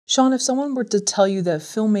Shaun, if someone were to tell you that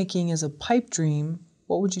filmmaking is a pipe dream,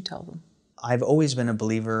 what would you tell them? I've always been a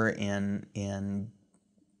believer in and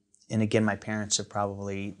again, my parents have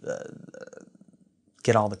probably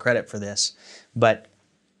get all the credit for this, but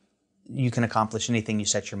you can accomplish anything you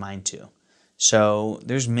set your mind to. So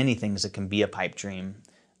there's many things that can be a pipe dream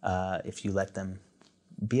if you let them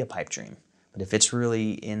be a pipe dream. But if it's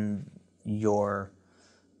really in your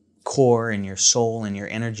core and your soul and your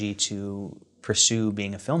energy to pursue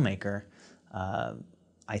being a filmmaker,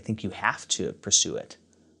 I think you have to pursue it.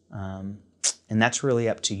 And that's really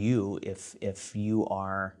up to you if you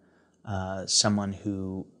are someone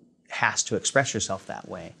who has to express yourself that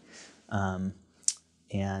way.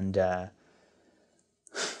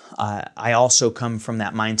 I also come from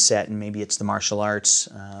that mindset, and maybe it's the martial arts,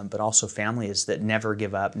 but also family, is that never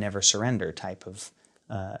give up, never surrender type of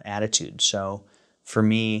attitude. So for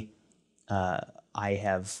me, I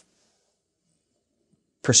have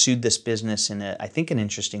pursued this business in I think an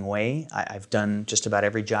interesting way. I've done just about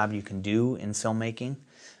every job you can do in filmmaking,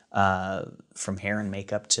 from hair and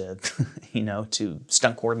makeup to, to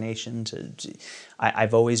stunt coordination.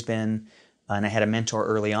 I've always been, and I had a mentor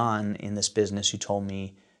early on in this business who told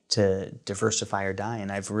me to diversify or die,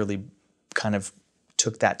 and I've really kind of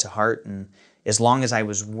took that to heart. And as long as I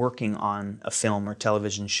was working on a film or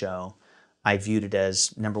television show, I viewed it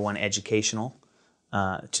as, number one, educational,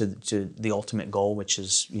 to the ultimate goal, which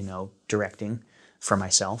is, directing for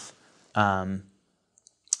myself.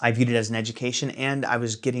 I viewed it as an education, and I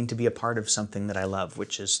was getting to be a part of something that I love,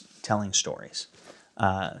 which is telling stories.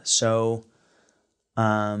 So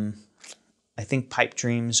I think pipe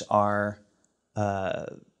dreams are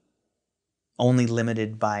only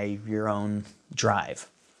limited by your own drive.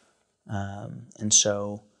 And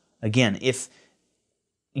so, again, if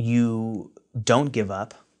you don't give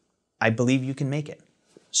up, I believe you can make it.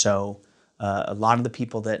 So a lot of the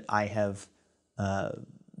people that I have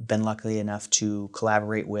been lucky enough to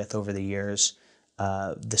collaborate with over the years,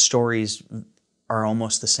 the stories are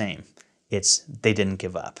almost the same. It's they didn't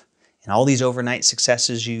give up. And all these overnight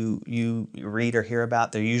successes you read or hear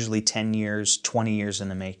about, they're usually 10 years, 20 years in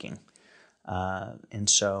the making. And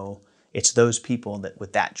so it's those people that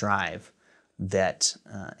with that drive that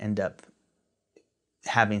end up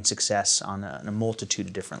having success on a multitude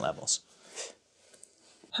of different levels.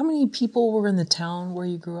 How many people were in the town where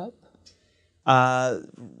you grew up?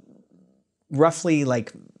 Roughly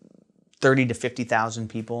like 30 to 50,000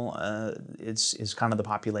 people is kind of the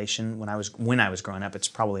population. When I was growing up, it's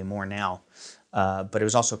probably more now. But it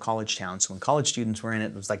was also a college town, so when college students were in it,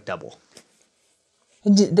 it was like double.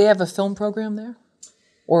 And did they have a film program there?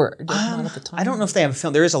 Or not at the time? I don't know if they have a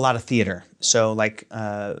film. There is a lot of theater. So like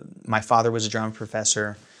my father was a drama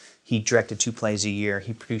professor. He directed 2 plays a year.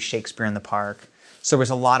 He produced Shakespeare in the Park. So there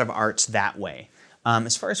was a lot of arts that way.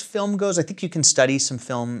 As far as film goes, I think you can study some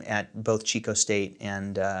film at both Chico State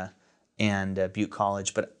and Butte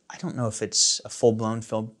College, but I don't know if it's a full-blown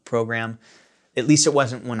film program. At least it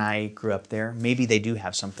wasn't when I grew up there. Maybe they do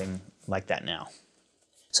have something like that now.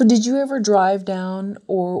 So did you ever drive down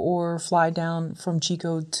or fly down from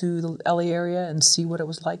Chico to the LA area and see what it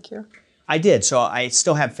was like here? I did. So I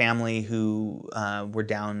still have family who were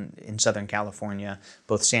down in Southern California,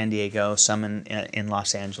 both San Diego, some in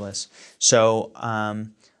Los Angeles. So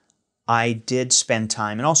I did spend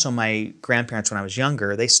time, and also my grandparents when I was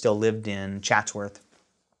younger, they still lived in Chatsworth.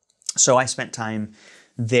 So I spent time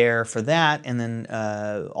there for that, and then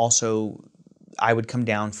also I would come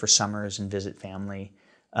down for summers and visit family.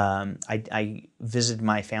 I visited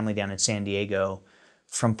my family down in San Diego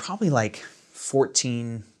from probably like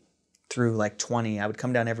 14 through like 20. I would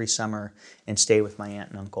come down every summer and stay with my aunt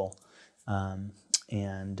and uncle.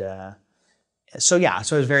 So I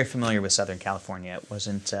was very familiar with Southern California. It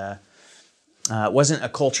wasn't a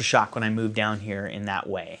culture shock when I moved down here in that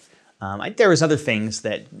way. There was other things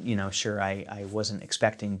that, sure I wasn't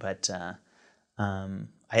expecting, but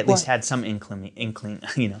I at least had some inkling.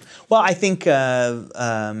 Well, I think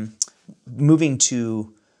moving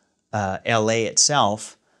to LA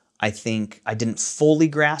itself, I think I didn't fully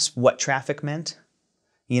grasp what traffic meant.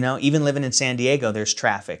 Even living in San Diego, there's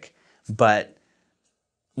traffic. But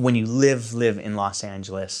when you live in Los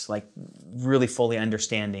Angeles, like really fully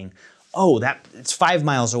understanding, it's 5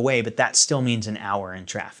 miles away, but that still means an hour in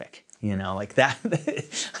traffic. Like that.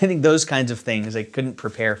 I think those kinds of things I couldn't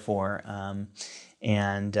prepare for. I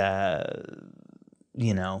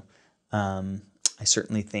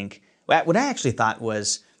certainly think what I actually thought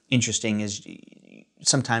was interesting is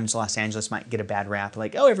sometimes Los Angeles might get a bad rap,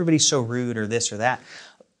 like, oh, everybody's so rude or this or that.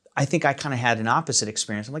 I think I kind of had an opposite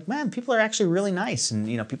experience. I'm like, man, people are actually really nice,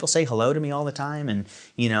 and people say hello to me all the time, and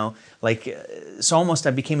so almost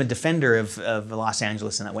I became a defender of Los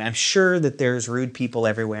Angeles in that way. I'm sure that there's rude people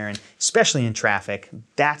everywhere, and especially in traffic,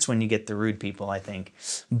 that's when you get the rude people, I think.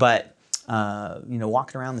 But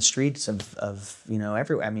walking around the streets of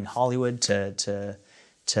everywhere. I mean, Hollywood to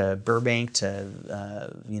Burbank to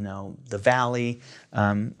the Valley.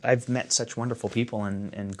 I've met such wonderful people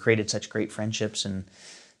and created such great friendships, and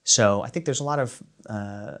so I think there's a lot of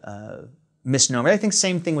misnomer. I think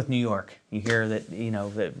same thing with New York. You hear that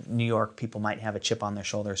that New York people might have a chip on their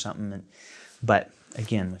shoulder or something, but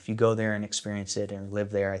again, if you go there and experience it and live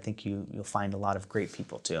there, I think you'll find a lot of great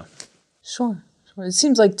people too. Sure. It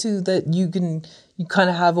seems like too that you kind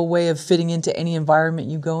of have a way of fitting into any environment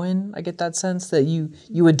you go in. I get that sense that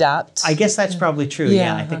you adapt. I guess that's probably true.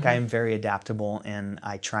 Yeah, I think I am very adaptable, and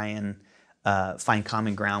I try and find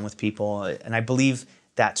common ground with people, and I believe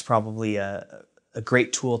that's probably a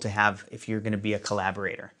great tool to have if you're going to be a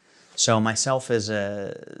collaborator. So myself as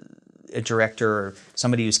a director or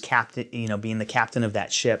somebody who's captain, being the captain of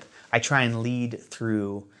that ship, I try and lead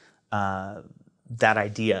through that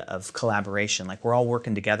idea of collaboration. Like we're all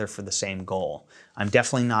working together for the same goal. I'm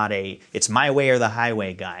definitely not it's my way or the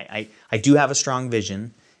highway guy. I do have a strong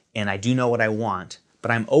vision and I do know what I want,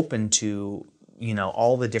 but I'm open to,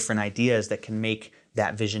 all the different ideas that can make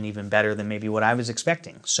that vision even better than maybe what I was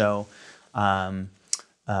expecting. So, so I'm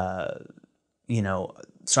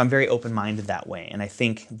very open-minded that way. And I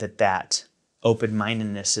think that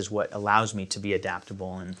open-mindedness is what allows me to be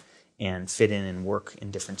adaptable and fit in and work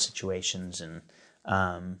in different situations. And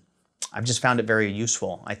I've just found it very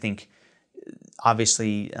useful. I think,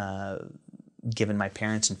 obviously, given my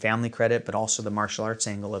parents and family credit, but also the martial arts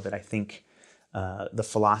angle of it, I think the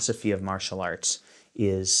philosophy of martial arts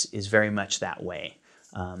is very much that way.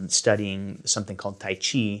 Studying something called Tai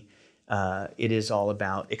Chi, it is all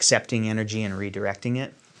about accepting energy and redirecting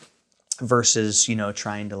it versus,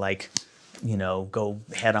 trying to go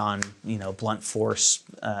head on, blunt force,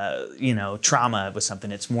 trauma with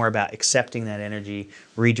something. It's more about accepting that energy,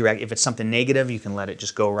 redirect. If it's something negative, you can let it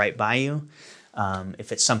just go right by you.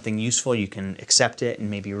 If it's something useful, you can accept it and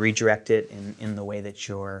maybe redirect it in the way that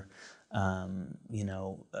you're,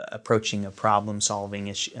 approaching a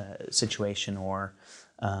problem-solving situation or,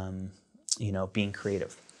 being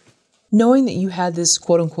creative. Knowing that you had this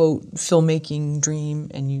quote-unquote filmmaking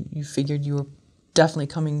dream and you figured you were definitely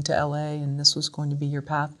coming to LA and this was going to be your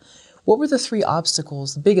path, what were the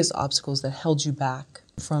the biggest obstacles that held you back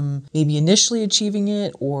from maybe initially achieving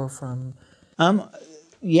it or from... I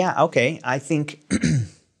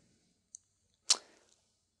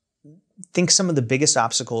think some of the biggest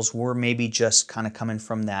obstacles were maybe just kind of coming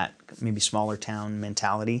from that maybe smaller town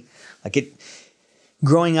mentality.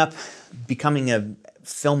 Growing up, becoming a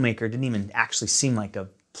filmmaker didn't even actually seem like a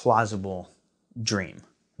plausible dream.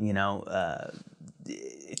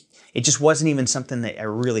 It just wasn't even something that I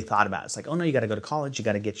really thought about. It's like, oh no, you got to go to college, you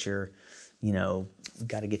got to get your,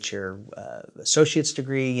 associate's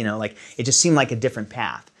degree. It just seemed like a different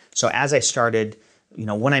path. So as I started,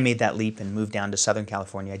 when I made that leap and moved down to Southern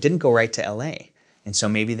California, I didn't go right to LA, and so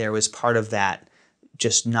maybe there was part of that,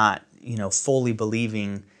 just not, fully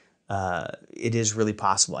believing it is really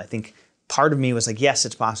possible. I think part of me was like, yes,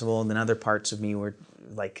 it's possible, and then other parts of me were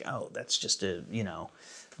like, oh, that's just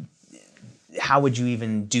how would you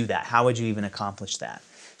even do that? How would you even accomplish that?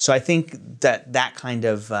 So I think that kind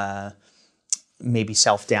of maybe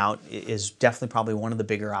self-doubt is definitely probably one of the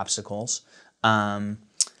bigger obstacles.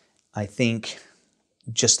 I think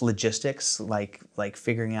just logistics, like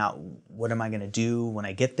figuring out what am I going to do when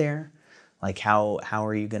I get there? Like how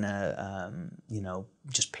are you going to,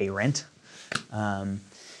 just pay rent?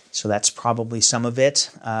 So that's probably some of it.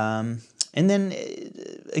 And then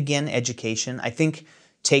again, education. I think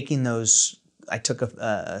taking those, I took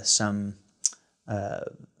some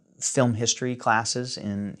film history classes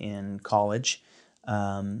in college,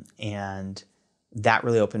 and that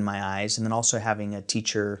really opened my eyes. And then also having a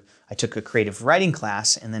teacher, I took a creative writing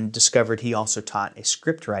class and then discovered he also taught a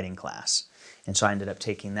script writing class. And so I ended up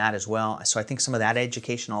taking that as well. So I think some of that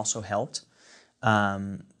education also helped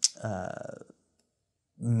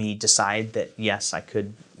me decide that, yes, I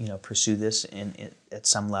could, pursue this at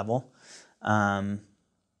some level. And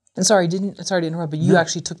sorry to interrupt, but you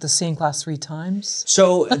actually took the same class 3 times?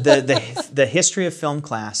 So the history of film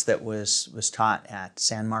class that was taught at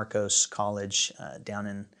San Marcos College down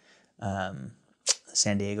in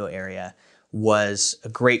San Diego area was a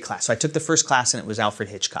great class. So I took the first class and it was Alfred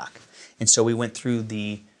Hitchcock. And so we went through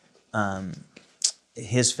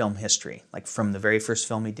his film history, like from the very first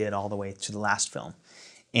film he did all the way to the last film.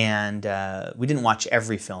 And we didn't watch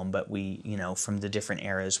every film, but we, from the different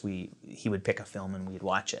eras, he would pick a film and we'd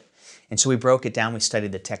watch it. And so we broke it down. We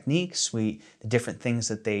studied the techniques, the different things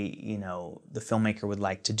that the filmmaker would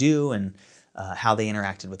like to do, and how they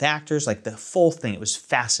interacted with actors, like the full thing. It was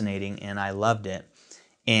fascinating, and I loved it.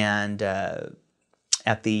 And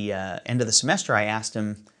at the end of the semester, I asked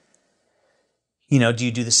him, do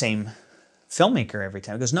you do the same filmmaker every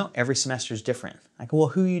time? He goes, no, every semester is different. I go, well,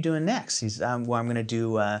 who are you doing next? He's, well, I'm going to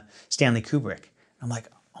do Stanley Kubrick. I'm like,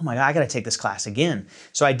 oh my God, I got to take this class again.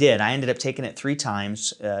 So I did. I ended up taking it 3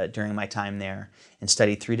 times during my time there and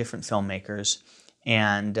studied 3 different filmmakers.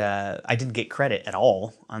 And I didn't get credit at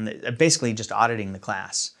all on basically just auditing the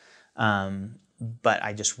class. But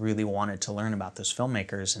I just really wanted to learn about those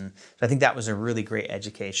filmmakers. And so I think that was a really great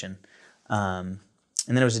education. And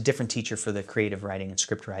then it was a different teacher for the creative writing and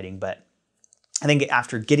script writing. But I think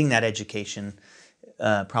after getting that education,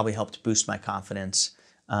 probably helped boost my confidence.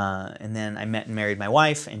 And then I met and married my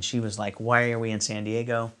wife, and she was like, why are we in San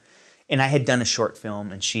Diego? And I had done a short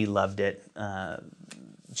film, and she loved it.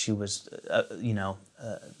 She was,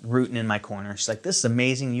 rooting in my corner. She's like, this is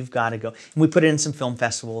amazing, you've got to go. And we put it in some film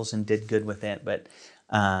festivals and did good with it. But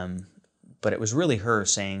it was really her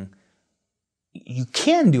saying, you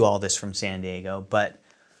can do all this from San Diego, but,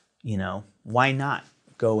 why not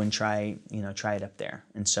go and try it up there?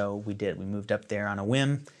 And so we did. We moved up there on a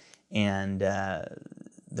whim, and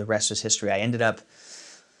the rest was history.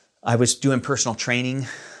 I was doing personal training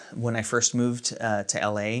when I first moved to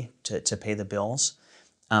LA to pay the bills.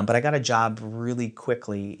 But I got a job really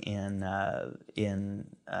quickly in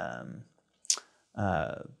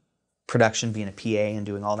production, being a PA and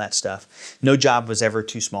doing all that stuff. No job was ever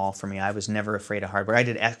too small for me. I was never afraid of hard work. I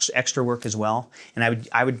did extra work as well, and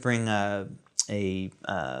I would bring a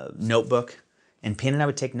notebook and pen, and I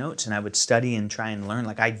would take notes, and I would study and try and learn.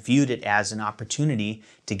 Like, I viewed it as an opportunity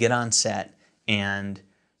to get on set and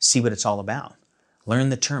see what it's all about. Learn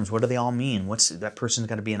the terms. What do they all mean? What's that person's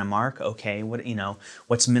got to be in a mark? Okay.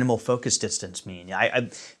 What's minimal focus distance mean? I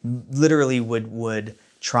literally would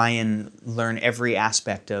try and learn every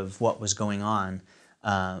aspect of what was going on.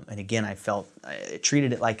 And again, I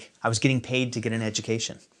treated it like I was getting paid to get an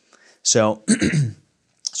education. So,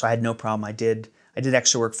 so I had no problem. I did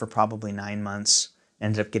extra work for probably 9 months.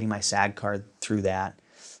 Ended up getting my SAG card through that.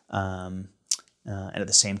 And at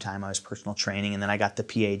the same time, I was personal training, and then I got the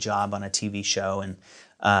PA job on a TV show, and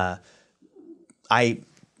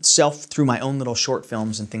through my own little short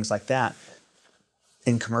films and things like that,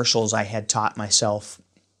 in commercials, I had taught myself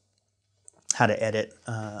how to edit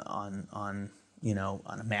on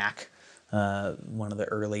a Mac, one of the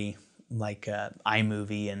early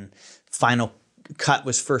iMovie, and Final Cut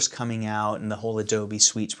was first coming out, and the whole Adobe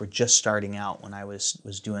suites were just starting out when I was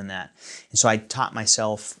doing that. And so I taught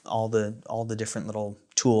myself all the different little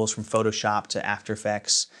tools, from Photoshop to After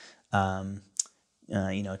Effects, to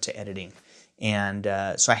editing. And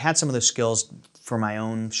so I had some of those skills for my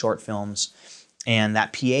own short films. And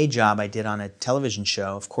that PA job I did on a television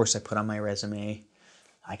show, of course, I put on my resume,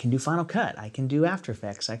 I can do Final Cut, I can do After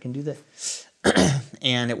Effects, I can do that.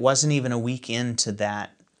 And it wasn't even a week into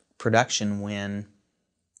that production when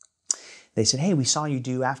they said, hey, we saw you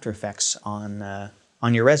do After Effects on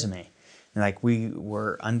your resume. And like, we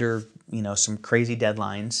were under some crazy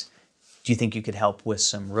deadlines. Do you think you could help with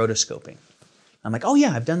some rotoscoping? I'm like, oh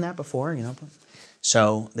yeah, I've done that before,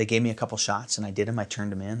 So they gave me a couple shots, and I did them. I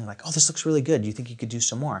turned them in. They're like, oh, this looks really good. Do you think you could do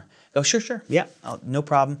some more? I go, sure. Yeah, no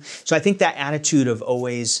problem. So I think that attitude of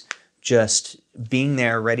always just being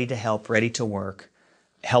there, ready to help, ready to work,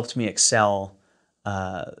 helped me excel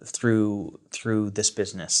through this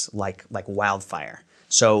business like wildfire.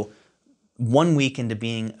 So 1 week into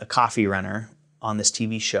being a coffee runner on this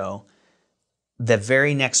TV show, the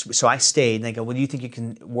very next, so I stayed, and they go, well, do you think you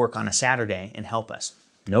can work on a Saturday and help us?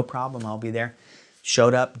 No problem, I'll be there.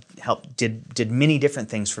 Showed up, helped, did many different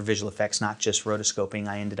things for visual effects, not just rotoscoping.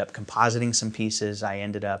 I ended up compositing some pieces. I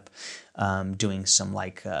ended up doing some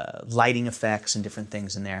lighting effects and different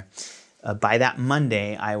things in there. By that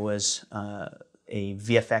Monday, I was a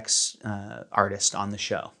VFX artist on the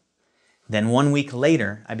show. Then 1 week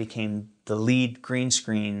later, I became the lead green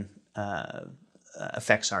screen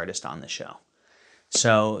effects artist on the show.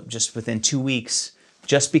 So just within 2 weeks,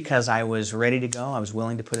 just because I was ready to go, I was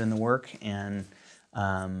willing to put in the work, and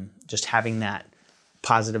just having that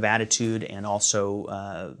positive attitude, and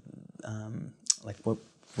also like when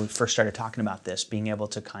we first started talking about this, being able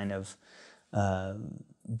to kind of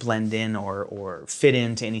blend in or fit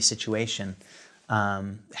into any situation.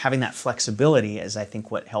 Having that flexibility is, I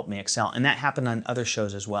think, what helped me excel. And that happened on other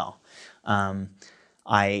shows as well.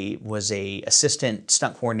 I was a assistant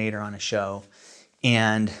stunt coordinator on a show,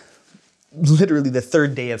 And literally the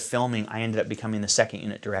third day of filming, I ended up becoming the second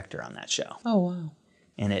unit director on that show. Oh, wow.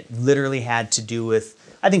 And it literally had to do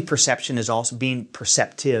with, I think perception is also, being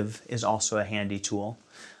perceptive is also a handy tool.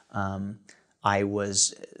 I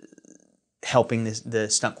was helping the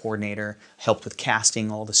stunt coordinator, helped with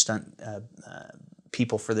casting all the stunt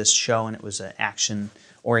people for this show, and it was an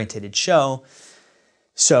action-oriented show.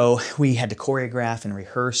 So we had to choreograph and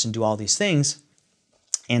rehearse and do all these things.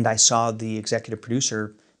 And I saw the executive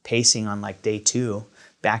producer pacing on like day 2,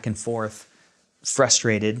 back and forth,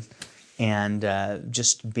 frustrated, and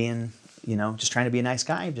just being, just trying to be a nice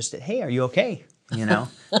guy. Just, hey, are you okay? And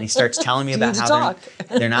he starts telling me about how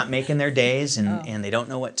they're not making their days and they don't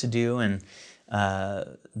know what to do, and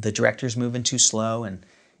the director's moving too slow,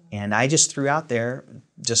 and I just threw out there,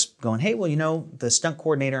 just going, hey, well, the stunt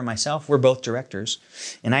coordinator and myself, we're both directors,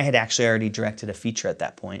 and I had actually already directed a feature at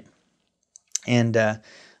that point. And I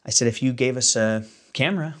said, if you gave us a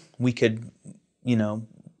camera, we could,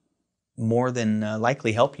 more than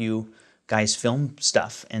likely help you guys film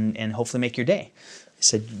stuff and hopefully make your day. I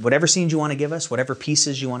said, whatever scenes you want to give us, whatever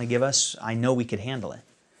pieces you want to give us, I know we could handle it.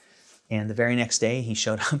 And the very next day, he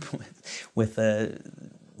showed up with a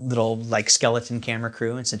little like skeleton camera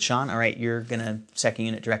crew and said, Shaun, all right, you're going to second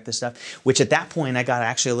unit direct this stuff. Which at that point, I got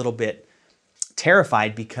actually a little bit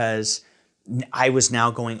terrified because I was now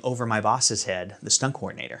going over my boss's head, the stunt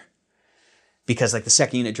coordinator. Because like the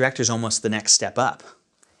second unit director is almost the next step up.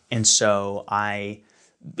 And so I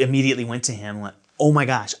immediately went to him and went, oh my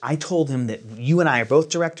gosh, I told him that you and I are both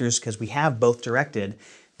directors because we have both directed,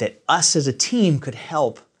 that us as a team could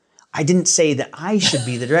help. I didn't say that I should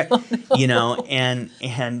be the director,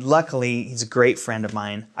 and luckily he's a great friend of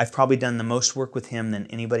mine. I've probably done the most work with him than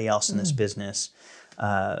anybody else in this business.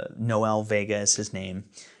 Noel Vega is his name.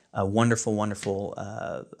 A wonderful, wonderful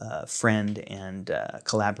friend and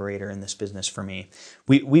collaborator in this business for me.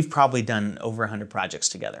 We've probably done over 100 projects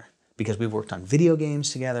together because we've worked on video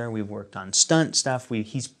games together. We've worked on stunt stuff.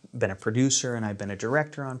 He's been a producer and I've been a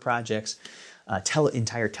director on projects.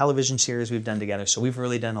 Entire television series we've done together. So we've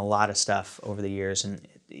really done a lot of stuff over the years. And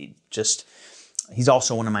he's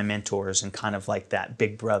also one of my mentors and kind of like that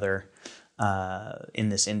big brother in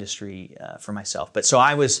this industry for myself. But so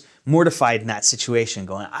I was mortified in that situation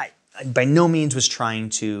going, I by no means was trying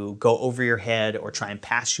to go over your head or try and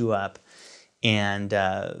pass you up. And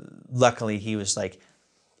luckily he was like,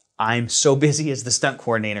 I'm so busy as the stunt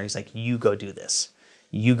coordinator. He's like, you go do this.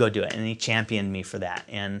 You go do it. And he championed me for that.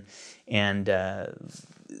 And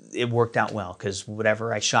it worked out well because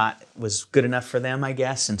whatever I shot was good enough for them, I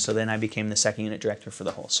guess. And so then I became the second unit director for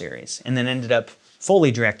the whole series and then ended up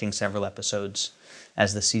fully directing several episodes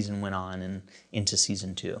as the season went on and into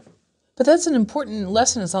season 2. But that's an important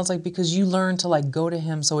lesson, it sounds like, because you learned to like go to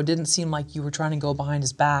him so it didn't seem like you were trying to go behind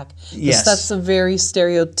his back. Yes. That's a very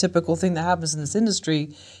stereotypical thing that happens in this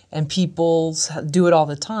industry, and people do it all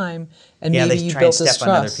the time. And maybe you built this trust. They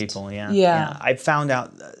try and step on other people, yeah. I found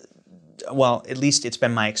out, well, at least it's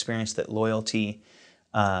been my experience that loyalty,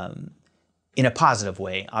 in a positive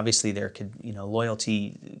way, obviously there could,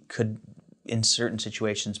 loyalty could, in certain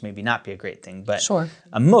situations, maybe not be a great thing, but sure.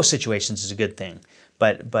 Most situations is a good thing.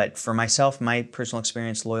 But for myself, my personal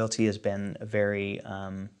experience, loyalty has been a very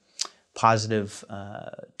positive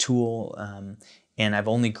tool, and I've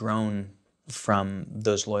only grown from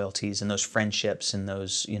those loyalties and those friendships and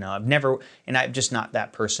those, I'm just not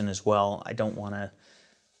that person as well. I don't want to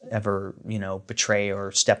ever, betray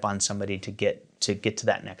or step on somebody to get to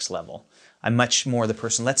that next level. I'm much more the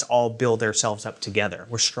person, let's all build ourselves up together.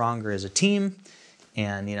 We're stronger as a team.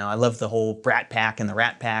 And, I love the whole Brat Pack and the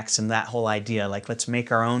Rat Packs and that whole idea. Like, let's make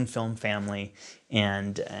our own film family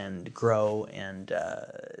and grow and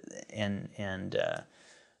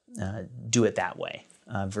do it that way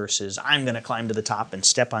versus I'm going to climb to the top and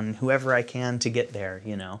step on whoever I can to get there,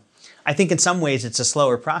 I think in some ways it's a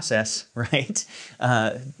slower process, right?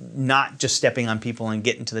 Not just stepping on people and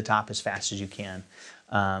getting to the top as fast as you can.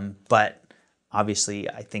 But obviously,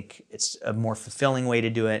 I think it's a more fulfilling way to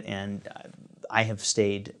do it, and I have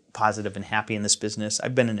stayed positive and happy in this business.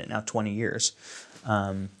 I've been in it now 20 years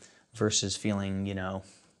versus feeling,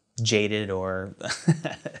 jaded or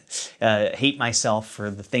hate myself for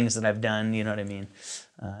the things that I've done, you know what I mean,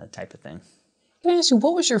 type of thing. Can I ask you,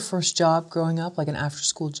 what was your first job growing up, like an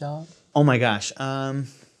after-school job? Oh my gosh. I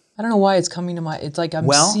don't know why it's coming to mind. It's like I'm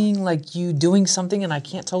seeing like you doing something and I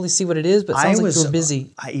can't totally see what it is, but it sounds like you're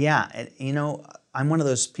busy. I'm one of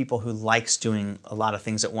those people who likes doing a lot of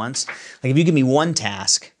things at once. Like if you give me one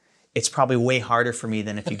task, it's probably way harder for me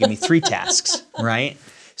than if you give me 3 tasks, right?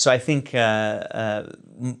 So I think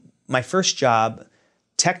my first job,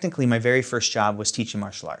 technically my very first job was teaching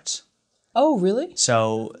martial arts. Oh, really?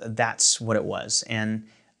 So that's what it was. And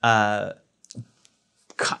kind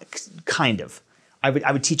of. I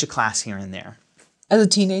would teach a class here and there. As a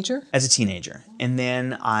teenager? As a teenager. And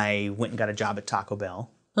then I went and got a job at Taco Bell.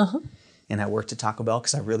 Uh-huh. And I worked at Taco Bell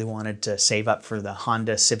because I really wanted to save up for the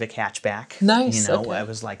Honda Civic hatchback. Nice. You know, okay. I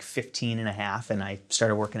was like 15 and a half, and I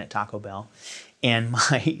started working at Taco Bell. And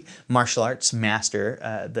my martial arts master,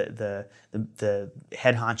 the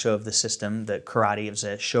head honcho of the system, the karate, it was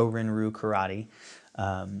a Shorin-ryu karate,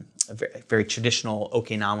 a very traditional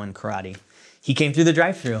Okinawan karate. He came through the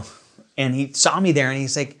drive-thru, and he saw me there, and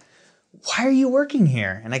he's like, "Why are you working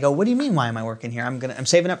here?" And I go, "What do you mean, why am I working here? I'm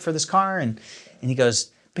saving up for this car." And he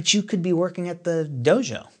goes, "But you could be working at the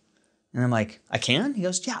dojo." And I'm like, "I can?" He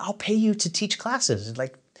goes, "Yeah, I'll pay you to teach classes."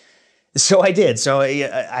 Like, so I did. So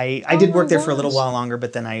I did work there for a little while longer,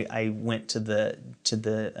 but then I went to the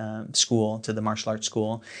school, to the martial arts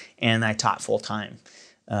school, and I taught full time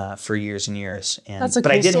for years and years. And That's a but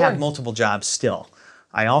cool I did story. have multiple jobs still.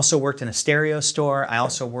 I also worked in a stereo store. I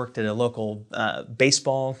also worked at a local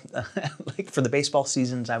baseball, like for the baseball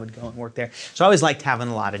seasons, I would go and work there. So I always liked having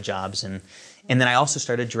a lot of jobs, and then I also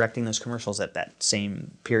started directing those commercials at that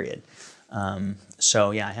same period.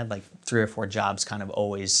 So yeah, I had like 3 or 4 jobs kind of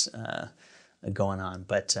always going on.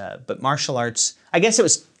 But martial arts, I guess it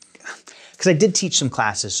was because I did teach some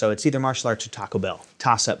classes. So it's either martial arts or Taco Bell,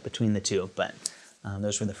 toss up between the two. But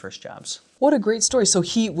those were the first jobs. What a great story. So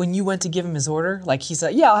when you went to give him his order, like he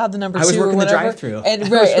said, "Yeah, I'll have the number 2 I was or working the whatever." drive-thru.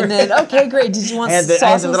 And then okay, great. Did you want I had the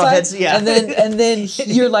sauce little inside? heads, yeah. And then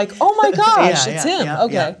you're like, "Oh my gosh, it's him."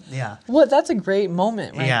 Okay. Yeah. Well, that's a great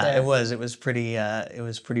moment right there. Yeah, it was. It was pretty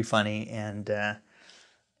funny, and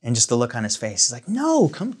just the look on his face. He's like, "No,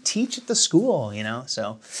 come teach at the school," you know.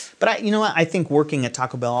 So, but you know what? I think working at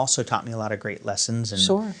Taco Bell also taught me a lot of great lessons. And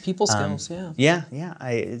Sure, people skills. Yeah. yeah.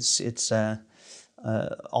 It's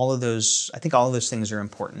all of those. I think all of those things are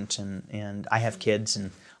important, and I have kids,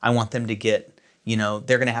 and I want them to get. You know,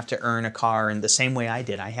 they're going to have to earn a car in the same way I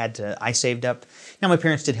did. I saved up. Now, my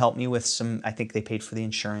parents did help me with some, I think they paid for the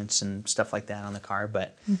insurance and stuff like that on the car,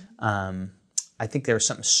 but I think there was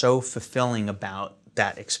something so fulfilling about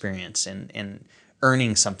that experience and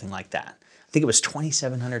earning something like that. I think it was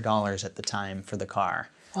 $2,700 at the time for the car.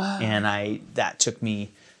 Wow. And that took me,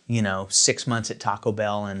 6 months at Taco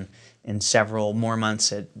Bell and several more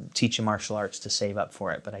months at teaching martial arts to save up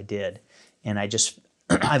for it, but I did. And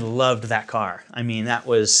I loved that car. I mean, that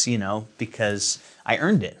was, because I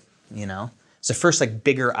earned it, It's the first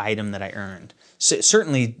bigger item that I earned. So,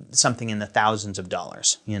 certainly something in the thousands of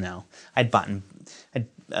dollars, I'd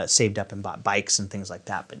saved up and bought bikes and things like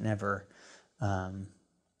that, but never, I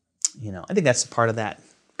think that's a part of that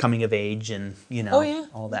coming of age and,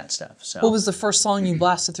 all that stuff. So, What was the first song you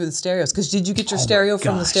blasted through the stereos? Because did you get your stereo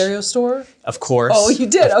from the stereo store? Of course. Oh, you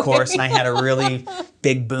did? Of course. And I had a really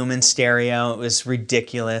big booming stereo. It was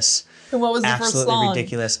ridiculous. And what was the first song? Absolutely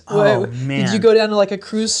ridiculous. Oh, man. Did you go down to a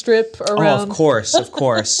cruise strip around? Oh, of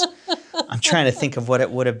course. I'm trying to think of what it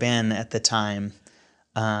would have been at the time.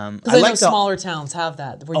 Because I know smaller towns have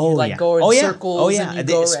that, where you go in circles. And you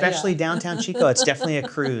go especially downtown Chico. It's definitely a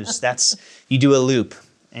cruise. You do a loop.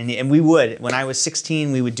 And we would, when I was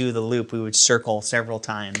 16, we would do the loop. We would circle several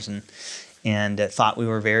times and thought we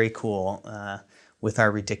were very cool with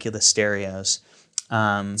our ridiculous stereos.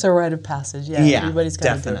 It's a rite of passage, yeah. Everybody's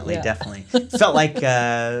got to do it. Definitely. Felt like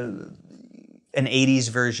an 80s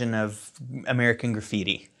version of American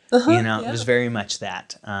Graffiti. It was very much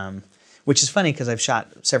that. Which is funny because I've shot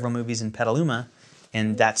several movies in Petaluma,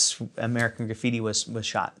 and that's American Graffiti was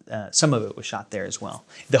shot. Some of it was shot there as well.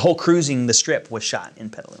 The whole cruising the strip was shot in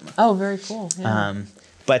Petaluma. Oh, very cool. Yeah. I'm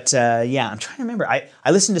trying to remember. I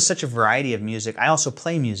listen to such a variety of music. I also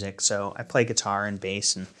play music, so I play guitar and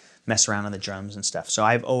bass and mess around on the drums and stuff. So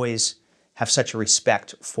I've always have such a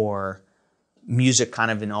respect for music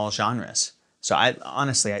kind of in all genres. So I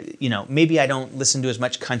honestly, maybe I don't listen to as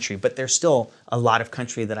much country, but there's still a lot of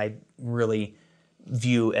country that I really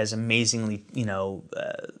view as amazingly,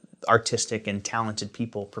 artistic and talented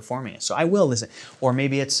people performing it. So I will listen. Or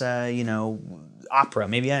maybe it's, opera.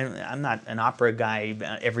 Maybe I'm not an opera guy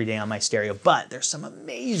every day on my stereo, but there's some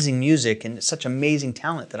amazing music and such amazing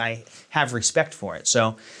talent that I have respect for it.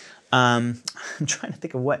 So I'm trying to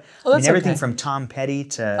think of what. Everything from Tom Petty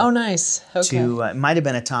to. Oh, nice. Okay. To it might have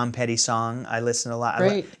been a Tom Petty song. I listened a lot.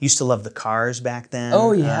 Great. I used to love the Cars back then.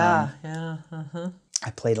 Oh yeah, yeah. I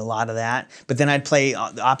played a lot of that, but then I'd play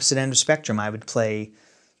the opposite end of the spectrum. I would play,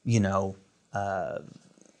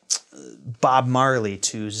 Bob Marley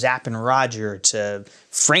to Zapp and Roger to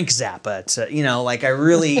Frank Zappa to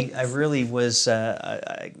I really was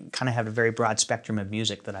I kind of have a very broad spectrum of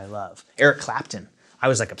music that I love. Eric Clapton. I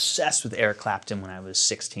was like obsessed with Eric Clapton when I was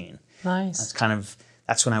 16. Nice.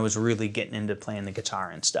 That's when I was really getting into playing the guitar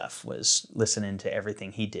and stuff, was listening to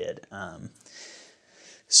everything he did. Okay.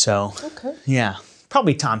 Yeah,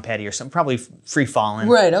 probably Tom Petty or something, probably Free Fallin'.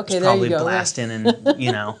 Right, okay, there you go. Probably blasting and,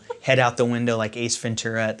 you know, head out the window like Ace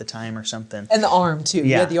Ventura at the time or something. And the arm, too.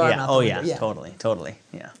 Yeah, The arm yeah. out Oh, the window. yeah, totally,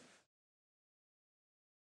 yeah.